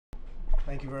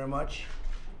Thank you very much.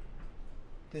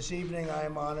 This evening, I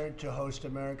am honored to host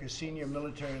America's senior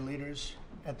military leaders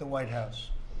at the White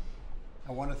House.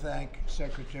 I want to thank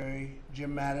Secretary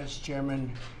Jim Mattis,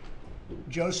 Chairman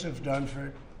Joseph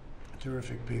Dunford,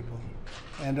 terrific people,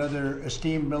 and other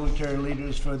esteemed military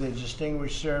leaders for their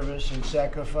distinguished service and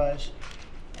sacrifice,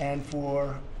 and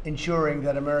for ensuring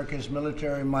that America's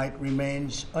military might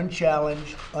remains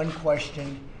unchallenged,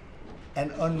 unquestioned,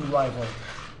 and unrivaled.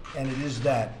 And it is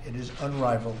that. It is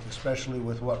unrivaled, especially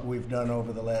with what we've done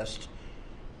over the last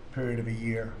period of a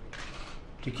year.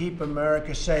 To keep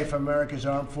America safe, America's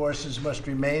armed forces must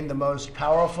remain the most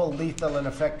powerful, lethal, and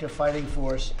effective fighting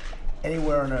force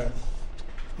anywhere on earth.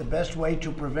 The best way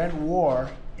to prevent war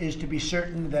is to be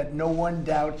certain that no one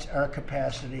doubts our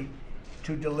capacity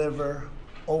to deliver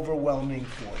overwhelming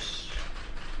force.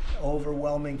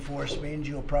 Overwhelming force means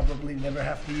you'll probably never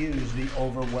have to use the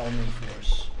overwhelming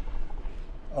force.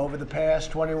 Over the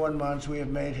past 21 months, we have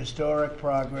made historic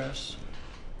progress,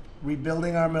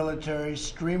 rebuilding our military,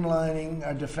 streamlining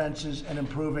our defenses, and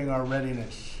improving our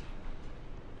readiness.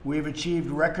 We have achieved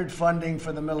record funding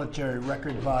for the military,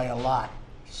 record by a lot.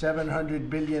 $700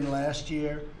 billion last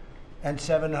year and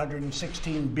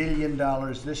 $716 billion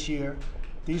this year.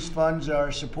 These funds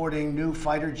are supporting new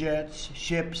fighter jets,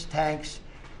 ships, tanks,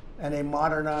 and a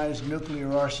modernized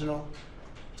nuclear arsenal,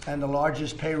 and the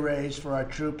largest pay raise for our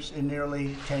troops in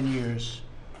nearly 10 years.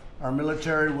 Our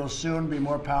military will soon be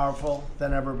more powerful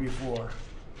than ever before,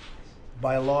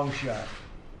 by a long shot.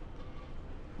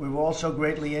 We've also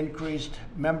greatly increased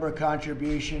member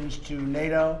contributions to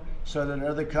NATO so that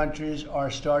other countries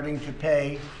are starting to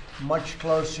pay much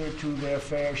closer to their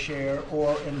fair share,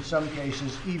 or in some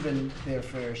cases, even their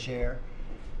fair share.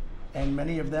 And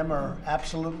many of them are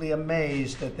absolutely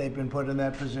amazed that they've been put in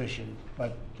that position,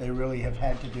 but they really have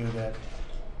had to do that,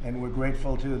 and we're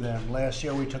grateful to them. Last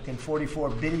year we took in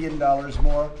 $44 billion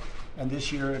more, and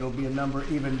this year it'll be a number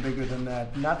even bigger than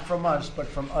that, not from us, but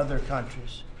from other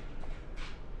countries.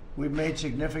 We've made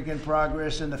significant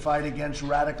progress in the fight against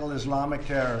radical Islamic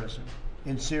terrorism.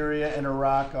 In Syria and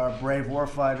Iraq, our brave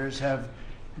warfighters have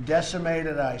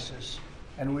decimated ISIS,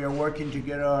 and we are working to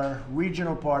get our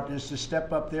regional partners to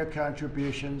step up their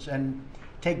contributions and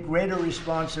take greater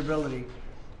responsibility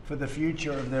for the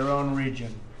future of their own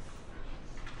region.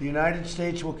 The United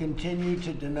States will continue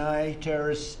to deny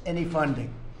terrorists any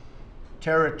funding,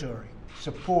 territory,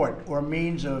 support, or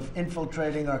means of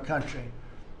infiltrating our country.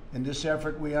 In this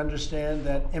effort, we understand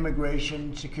that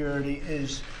immigration security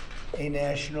is a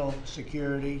national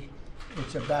security.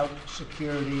 It's about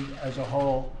security as a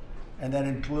whole, and that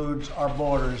includes our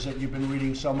borders that you've been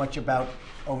reading so much about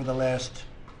over the last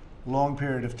long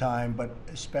period of time, but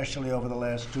especially over the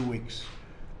last 2 weeks.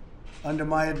 Under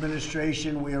my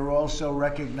administration, we are also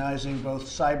recognizing both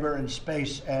cyber and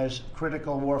space as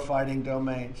critical warfighting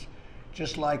domains,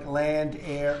 just like land,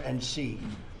 air, and sea.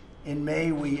 In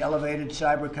May, we elevated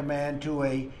Cyber Command to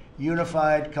a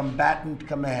unified combatant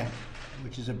command,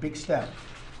 which is a big step.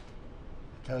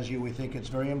 It tells you we think it's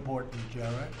very important, Joe,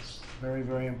 right? It's very,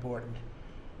 very important.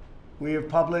 We have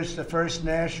published the first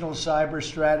national cyber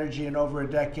strategy in over a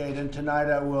decade, and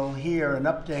tonight I will hear an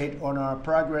update on our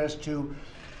progress to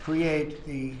create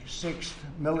the 6th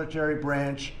military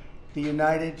branch, the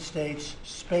United States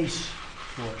Space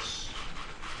Force.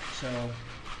 So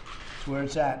it's where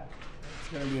it's at. It's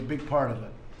going to be a big part of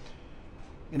it.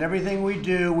 In everything we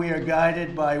do, we are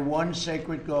guided by one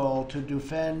sacred goal: to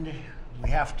defend, we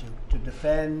have to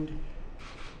defend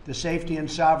the safety and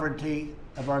sovereignty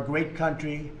of our great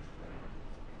country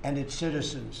and its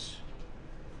citizens.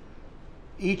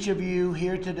 Each of you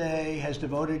here today has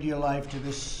devoted your life to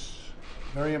this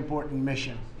very important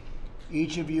mission.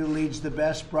 Each of you leads the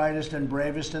best, brightest, and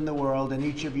bravest in the world, and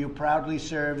each of you proudly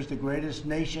serves the greatest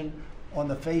nation on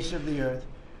the face of the earth.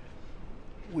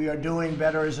 We are doing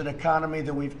better as an economy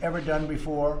than we've ever done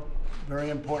before. Very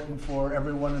important for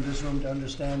everyone in this room to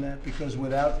understand that, because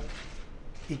without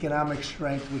economic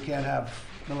strength, we can't have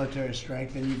military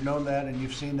strength. And you've known that, and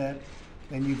you've seen that,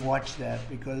 and you've watched that,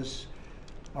 because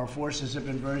our forces have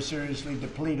been very seriously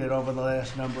depleted over the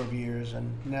last number of years, and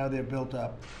now they're built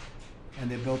up.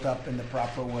 And they're built up in the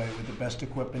proper way with the best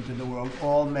equipment in the world,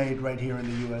 all made right here in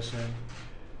the USA.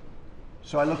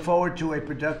 So I look forward to a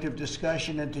productive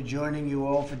discussion and to joining you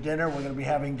all for dinner. We're going to be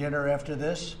having dinner after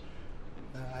this.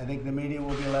 I think the media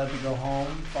will be allowed to go home,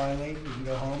 finally. You can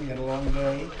go home, you had a long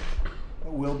day.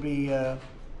 We'll be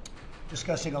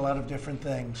discussing a lot of different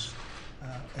things,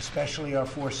 especially our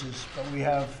forces. But we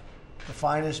have the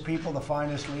finest people, the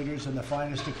finest leaders, and the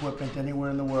finest equipment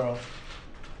anywhere in the world.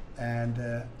 And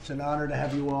it's an honor to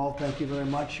have you all. Thank you very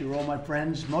much. You're all my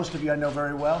friends. Most of you I know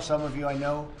very well. Some of you I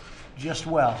know just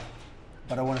well.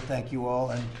 But I want to thank you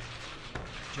all, and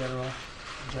General,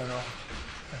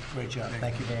 great job.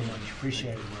 Thank you very much.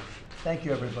 Appreciate it. Thank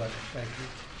you, everybody. Thank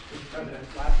you. Mr.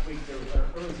 President, last week there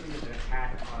was an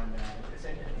attack on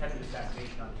attempted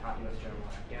assassination on top U.S. general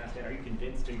in Afghanistan. Are you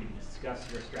convinced? Are you going to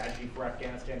discuss your strategy for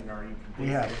Afghanistan? And are you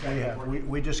convinced?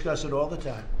 We discuss it all the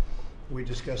time. We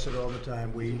discuss it all the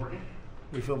time.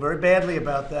 We feel very badly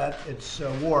about that. It's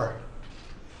war.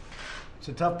 It's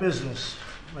a tough business,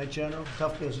 right, General?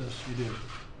 Tough business. You do.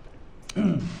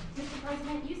 Mr.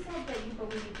 President, you said that you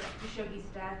believe that Khashoggi's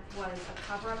death was a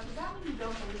cover-up. Does that mean you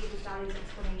don't believe the Saudis'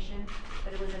 explanation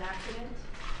that it was an accident?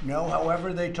 No,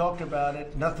 however they talked about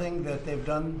it, nothing that they've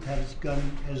done has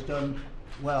done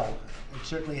well. It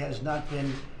certainly has not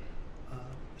been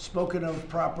spoken of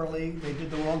properly. They did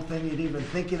the wrong thing in even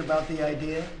thinking about the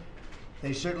idea.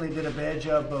 They certainly did a bad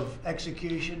job of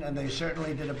execution, and they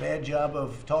certainly did a bad job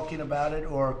of talking about it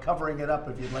or covering it up,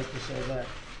 if you'd like to say that.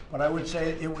 But I would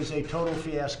say it was a total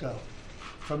fiasco.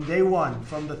 From day one,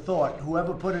 from the thought,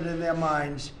 whoever put it in their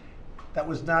minds, that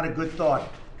was not a good thought.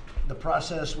 The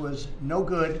process was no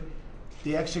good,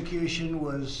 the execution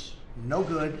was no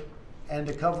good, and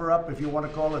the cover-up, if you want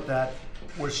to call it that,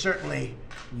 was certainly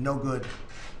no good.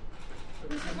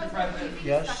 Mr. President,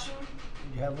 Yes?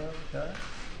 You have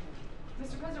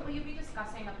Mr. President, will you be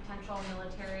discussing a potential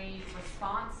military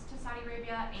response to Saudi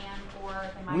Arabia and or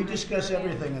the migrant We discuss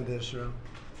caravan? everything in this room.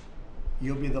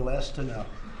 You'll be the last to know.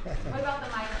 What about the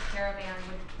migrant caravan?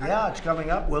 Yeah, it's coming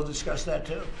up. We'll discuss that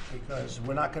too, because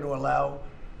we're not going to allow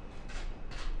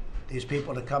these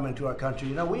people to come into our country.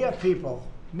 You know, we have people,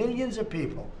 millions of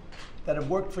people, that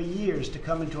have worked for years to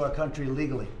come into our country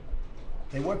legally.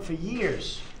 They work for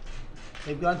years.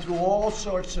 They've gone through all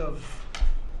sorts of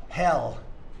hell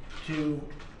to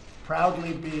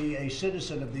proudly be a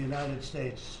citizen of the United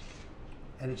States.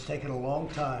 And it's taken a long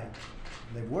time.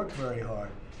 They've worked very hard.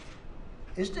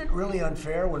 Isn't it really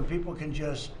unfair when people can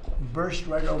just burst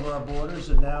right over our borders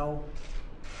and now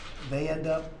they end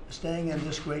up staying in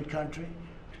this great country?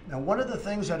 Now, one of the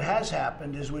things that has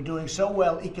happened is we're doing so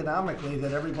well economically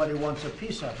that everybody wants a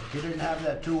piece of it. You didn't have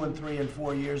that 2 and 3 and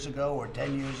 4 years ago or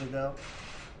 10 years ago,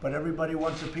 but everybody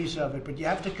wants a piece of it. But you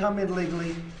have to come in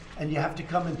legally, and you have to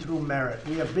come in through merit.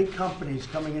 We have big companies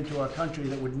coming into our country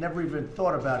that would never even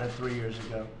thought about it 3 years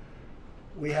ago.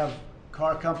 We have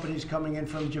car companies coming in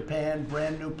from Japan,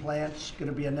 brand new plants,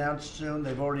 going to be announced soon.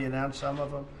 They've already announced some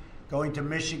of them. Going to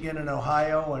Michigan and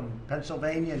Ohio and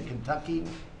Pennsylvania and Kentucky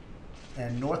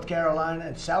and North Carolina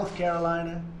and South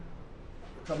Carolina,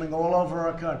 coming all over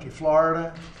our country,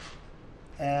 Florida.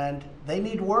 And they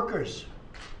need workers.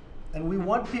 And we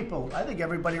want people. I think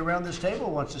everybody around this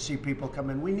table wants to see people come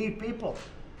in. We need people.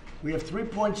 We have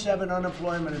 3.7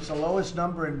 unemployment. It's the lowest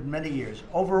number in many years.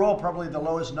 Overall, probably the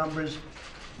lowest numbers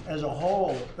as a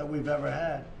whole that we've ever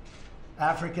had.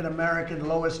 African American,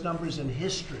 lowest numbers in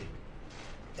history.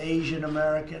 Asian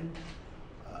American.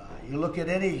 You look at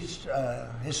any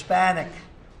Hispanic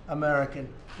American,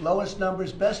 lowest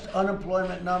numbers, best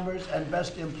unemployment numbers, and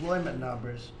best employment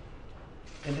numbers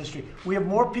in history. We have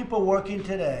more people working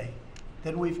today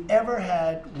than we've ever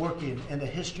had working in the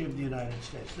history of the United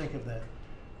States. Think of that.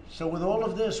 So with all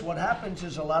of this, what happens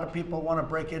is a lot of people want to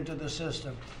break into the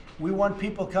system. We want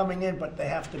people coming in, but they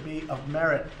have to be of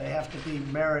merit. They have to be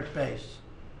merit-based.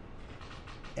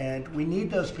 And we need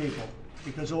those people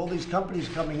because all these companies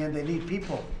coming in, they need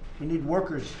people. We need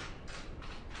workers.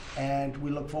 And we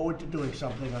look forward to doing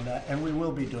something on that, and we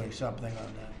will be doing something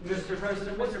on that. Mr.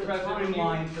 President, what's the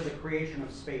timeline for the creation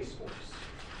of Space Force?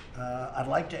 I'd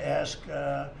like to ask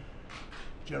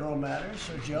General Matters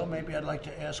or Joe. Maybe I'd like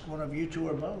to ask one of you two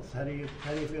or both. How do you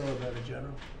feel about it,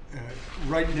 General?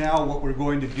 Right now, what we're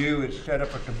going to do is set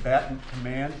up a combatant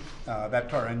command.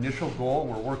 That's our initial goal.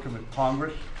 We're working with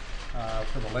Congress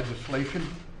for the legislation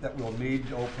that we'll need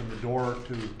to open the door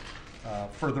to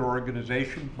further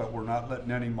organization, but we're not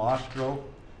letting any moss grow.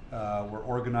 We're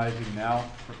organizing now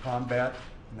for combat,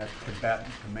 and that's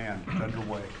combatant command. It's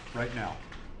underway right now.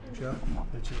 Joe,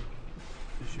 that's it.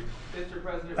 Mr.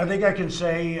 President, I think I can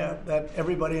say that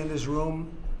everybody in this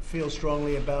room feels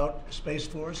strongly about Space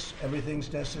Force.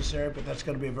 Everything's necessary, but that's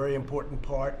going to be a very important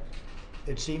part.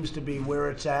 It seems to be where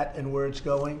it's at and where it's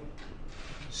going.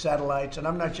 Satellites, and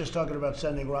I'm not just talking about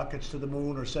sending rockets to the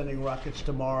moon or sending rockets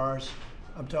to Mars.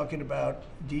 I'm talking about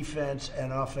defense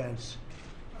and offense.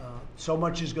 So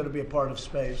much is going to be a part of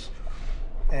space.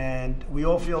 And we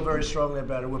all feel very strongly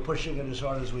about it. We're pushing it as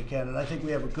hard as we can. And I think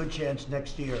we have a good chance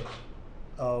next year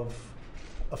of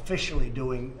officially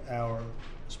doing our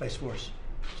Space Force.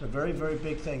 It's a very, very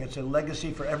big thing. It's a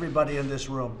legacy for everybody in this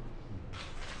room.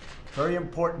 Very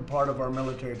important part of our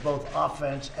military, both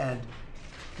offense and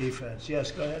defense.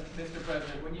 Yes, go ahead. Mr.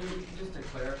 President, just to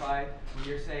clarify, when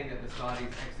you're saying that the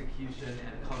Saudis' execution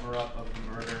and cover-up of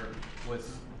the murder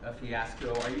was a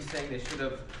fiasco, are you saying they should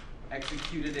have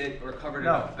executed it or covered it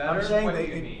No, up better? I'm saying what they,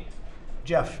 do you mean?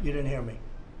 Jeff, you didn't hear me.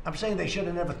 I'm saying they should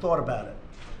have never thought about it.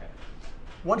 Okay.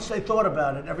 Once they thought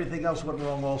about it, everything else went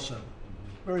wrong also.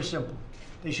 Very simple.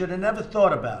 They should have never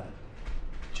thought about it.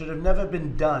 It should have never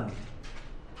been done.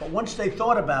 But once they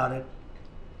thought about it,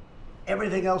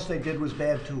 everything else they did was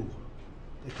bad too.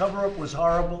 The cover-up was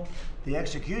horrible, the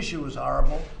execution was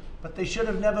horrible, but they should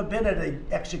have never been at an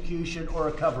execution or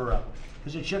a cover-up,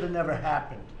 because it should have never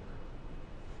happened.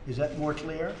 Is that more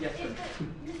clear? Yes, sir.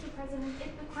 Mr. President,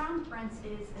 if the Crown Prince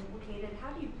is implicated,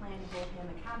 how do you plan to hold him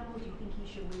accountable? Do you think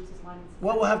he should lose his license?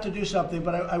 Well, we'll have to do something,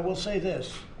 but I will say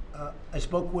this. I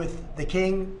spoke with the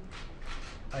King,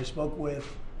 I spoke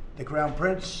with the Crown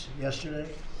Prince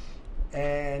yesterday,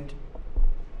 and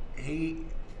he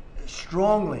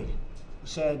strongly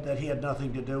said that he had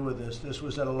nothing to do with this. This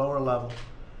was at a lower level.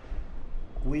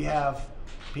 We have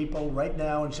people right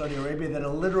now in Saudi Arabia that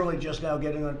are literally just now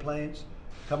getting on planes,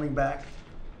 coming back.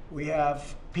 We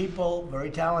have people, very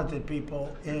talented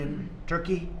people in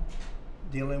Turkey,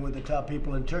 dealing with the top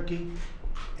people in Turkey,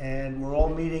 and we're all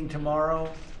meeting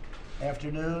tomorrow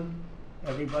afternoon.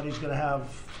 Everybody's going to have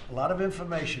a lot of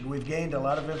information. We've gained a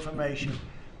lot of information,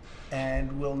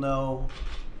 and we'll know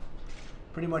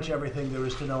pretty much everything there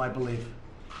is to know, I believe.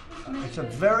 It's a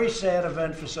very sad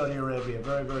event for Saudi Arabia.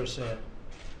 Very, very sad.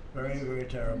 Very, very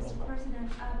terrible. Mr.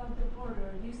 President, about the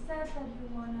border, you said that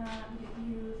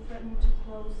you threatened to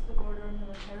close the border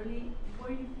militarily. What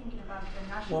are you thinking about the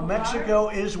national Well, Mexico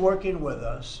is working with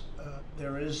us.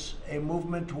 There is a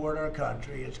movement toward our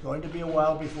country. It's going to be a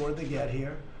while before they get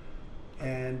here.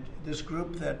 And this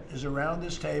group that is around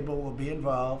this table will be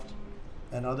involved,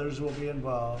 and others will be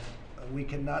involved. We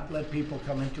cannot let people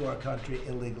come into our country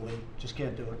illegally. Just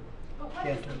can't do it. But what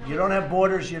Can't is do the it. You don't have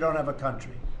borders, you don't have a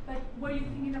country. But were you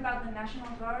thinking about the National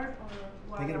Guard or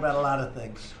what? Thinking about a lot of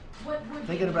things. What would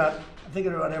Thinking you-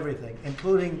 about everything,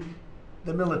 including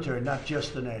the military, not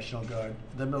just the National Guard.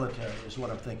 The military is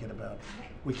what I'm thinking about.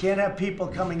 We can't have people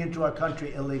coming into our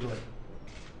country illegally.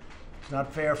 It's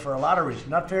not fair for a lot of reasons.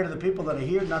 Not fair to the people that are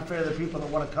here, not fair to the people that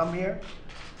want to come here,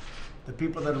 the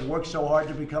people that have worked so hard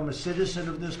to become a citizen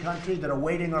of this country, that are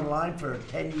waiting online for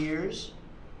 10 years.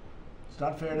 It's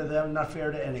not fair to them, not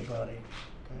fair to anybody.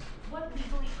 Okay? What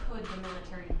legally could the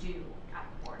military do at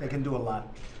the border? They can do a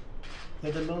lot.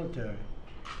 They're the military.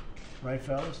 Right,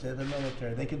 fellas? They're the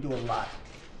military. They can do a lot.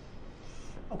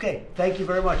 Okay, thank you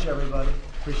very much, everybody.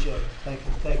 Appreciate it. Thank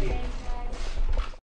you. Thank you.